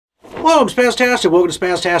Hello, I'm Spaztastic. Welcome to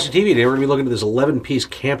SpaztasticTV. Today we're going to be looking at this 11-piece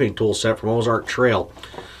camping tool set from Ozark Trail.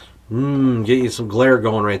 Get you some glare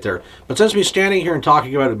going right there. But since me standing here and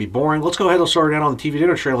talking about it would be boring, let's go ahead and start it down on the TV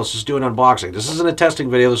dinner trail. Let's just do an unboxing. This isn't a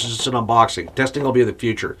testing video, this is just an unboxing. Testing will be in the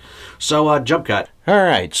future. So, jump cut.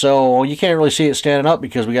 Alright, so you can't really see it standing up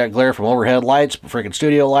because we got glare from overhead lights, freaking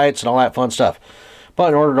studio lights, and all that fun stuff. But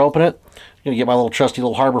in order to open it, I'm going to get my little trusty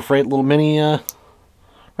little Harbor Freight little mini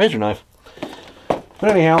razor knife. But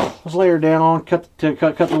anyhow, let's lay her down, cut the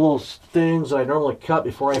little things that I normally cut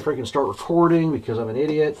before I freaking start recording because I'm an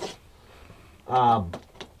idiot. No,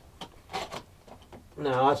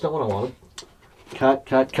 that's not what I wanted.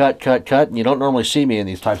 Cut. And you don't normally see me in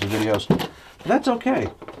these types of videos. But that's okay.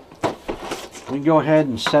 We can go ahead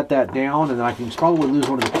and set that down, and then I can probably lose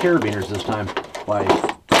one of the carabiners this time. Like,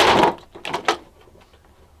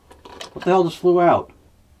 what the hell just flew out?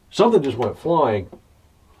 Something just went flying.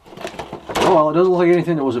 Oh, well, it doesn't look like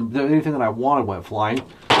anything that I wanted went flying.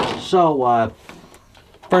 So,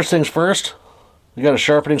 first things first, we got a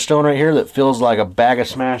sharpening stone right here that feels like a bag of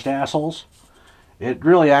smashed assholes. It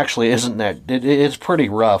really actually isn't that. It's pretty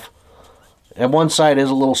rough. And one side is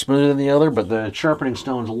a little smoother than the other, but the sharpening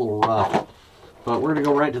stone's a little rough. But we're going to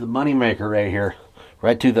go right to the money maker right here.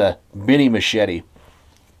 Right to the mini machete.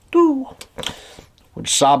 Which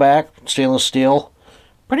sawback, stainless steel.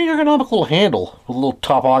 Pretty ergonomic little handle with a little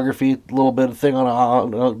topography, a little bit of thing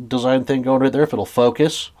on a design thing going right there if it'll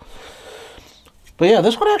focus. But yeah,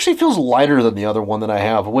 this one actually feels lighter than the other one that I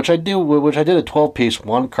have, which I did a 12-piece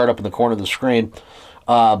one, card up in the corner of the screen.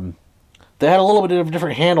 They had a little bit of a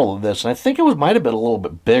different handle than this, and I think it might have been a little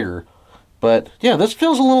bit bigger. But yeah, this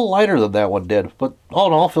feels a little lighter than that one did. But all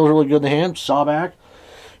in all, feels really good in the hand. Sawback.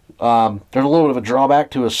 There's a little bit of a drawback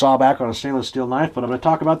to a sawback on a stainless steel knife, but I'm going to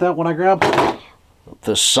talk about that when I grab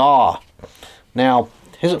the saw. Now,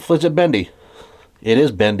 is it bendy? It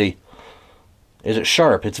is bendy. Is it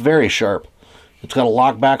sharp? It's very sharp. It's got a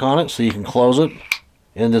lock back on it so you can close it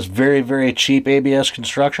in this very, very cheap ABS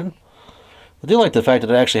construction. I do like the fact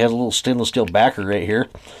that it actually has a little stainless steel backer right here.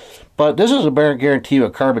 But this is a guarantee of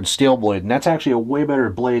a carbon steel blade, and that's actually a way better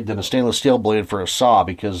blade than a stainless steel blade for a saw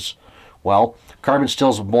because, well, carbon steel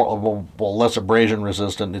is less abrasion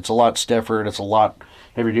resistant. It's a lot stiffer and it's a lot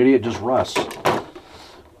heavier duty. It just rusts.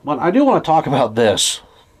 But I do want to talk about this.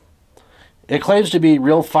 It claims to be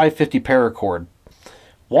real 550 paracord.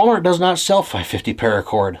 Walmart does not sell 550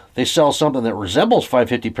 paracord. They sell something that resembles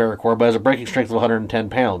 550 paracord but has a breaking strength of 110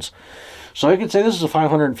 pounds. So you can say this is a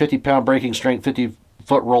 550-pound breaking strength,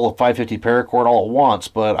 50-foot roll of 550 paracord all at once,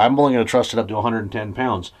 but I'm only going to trust it up to 110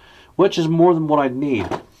 pounds, which is more than what I'd need.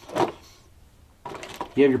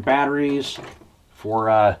 You have your batteries for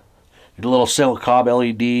your little Silk Cob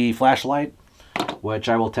LED flashlight, which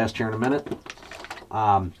I will test here in a minute.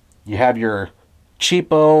 You have your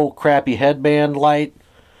cheapo, crappy headband light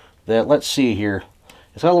that, let's see here.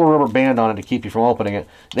 It's got a little rubber band on it to keep you from opening it.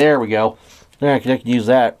 There we go. There, I can use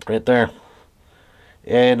that right there.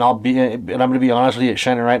 And I'm going to be honest with you, it's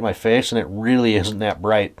shining right in my face, and it really isn't that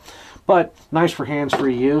bright. But nice for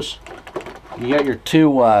hands-free use. You got your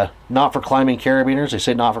two not-for-climbing carabiners. They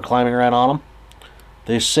say not for climbing right on them.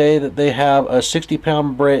 They say that they have a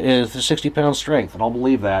 60-pound strength, and I'll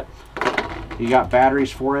believe that. You got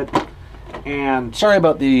batteries for it. And sorry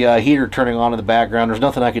about the heater turning on in the background. There's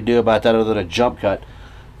nothing I could do about that other than a jump cut.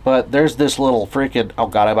 But there's this little freaking... Oh,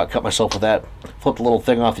 God, I about cut myself with that. Flipped the little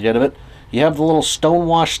thing off the end of it. You have the little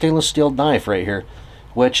stone-washed stainless steel knife right here,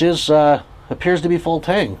 which is appears to be full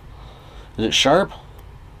tang. Is it sharp?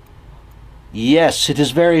 Yes, it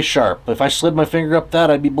is very sharp. If I slid my finger up that,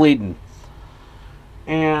 I'd be bleeding.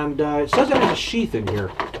 And it says it has a sheath in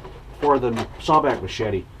here for the sawback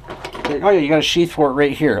machete. Oh yeah, you got a sheath for it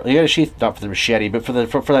right here. You got a sheath, not for the machete, but for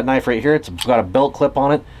that knife right here. It's got a belt clip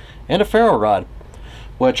on it and a ferro rod,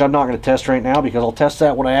 which I'm not going to test right now because I'll test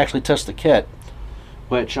that when I actually test the kit.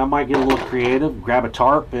 Which I might get a little creative, grab a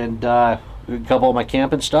tarp and a couple of my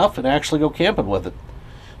camping stuff and actually go camping with it.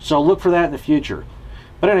 So look for that in the future.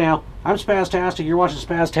 But anyhow, I'm Spaztastic, you're watching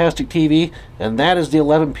SpaztasticTV, and that is the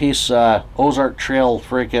 11-piece Ozark Trail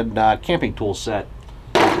freaking camping tool set.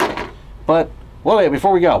 But, well, wait,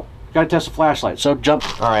 before we go, gotta test the flashlight, so jump.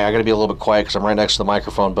 Alright, I gotta be a little bit quiet because I'm right next to the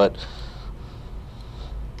microphone, but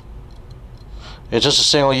it's just a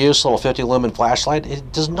single-use little 50-lumen flashlight.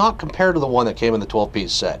 It does not compare to the one that came in the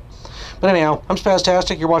 12-piece set. But anyhow, I'm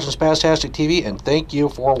Spaztastic, you're watching SpaztasticTV, and thank you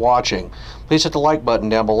for watching. Please hit the like button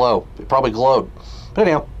down below. It probably glowed. But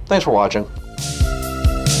anyhow, thanks for watching.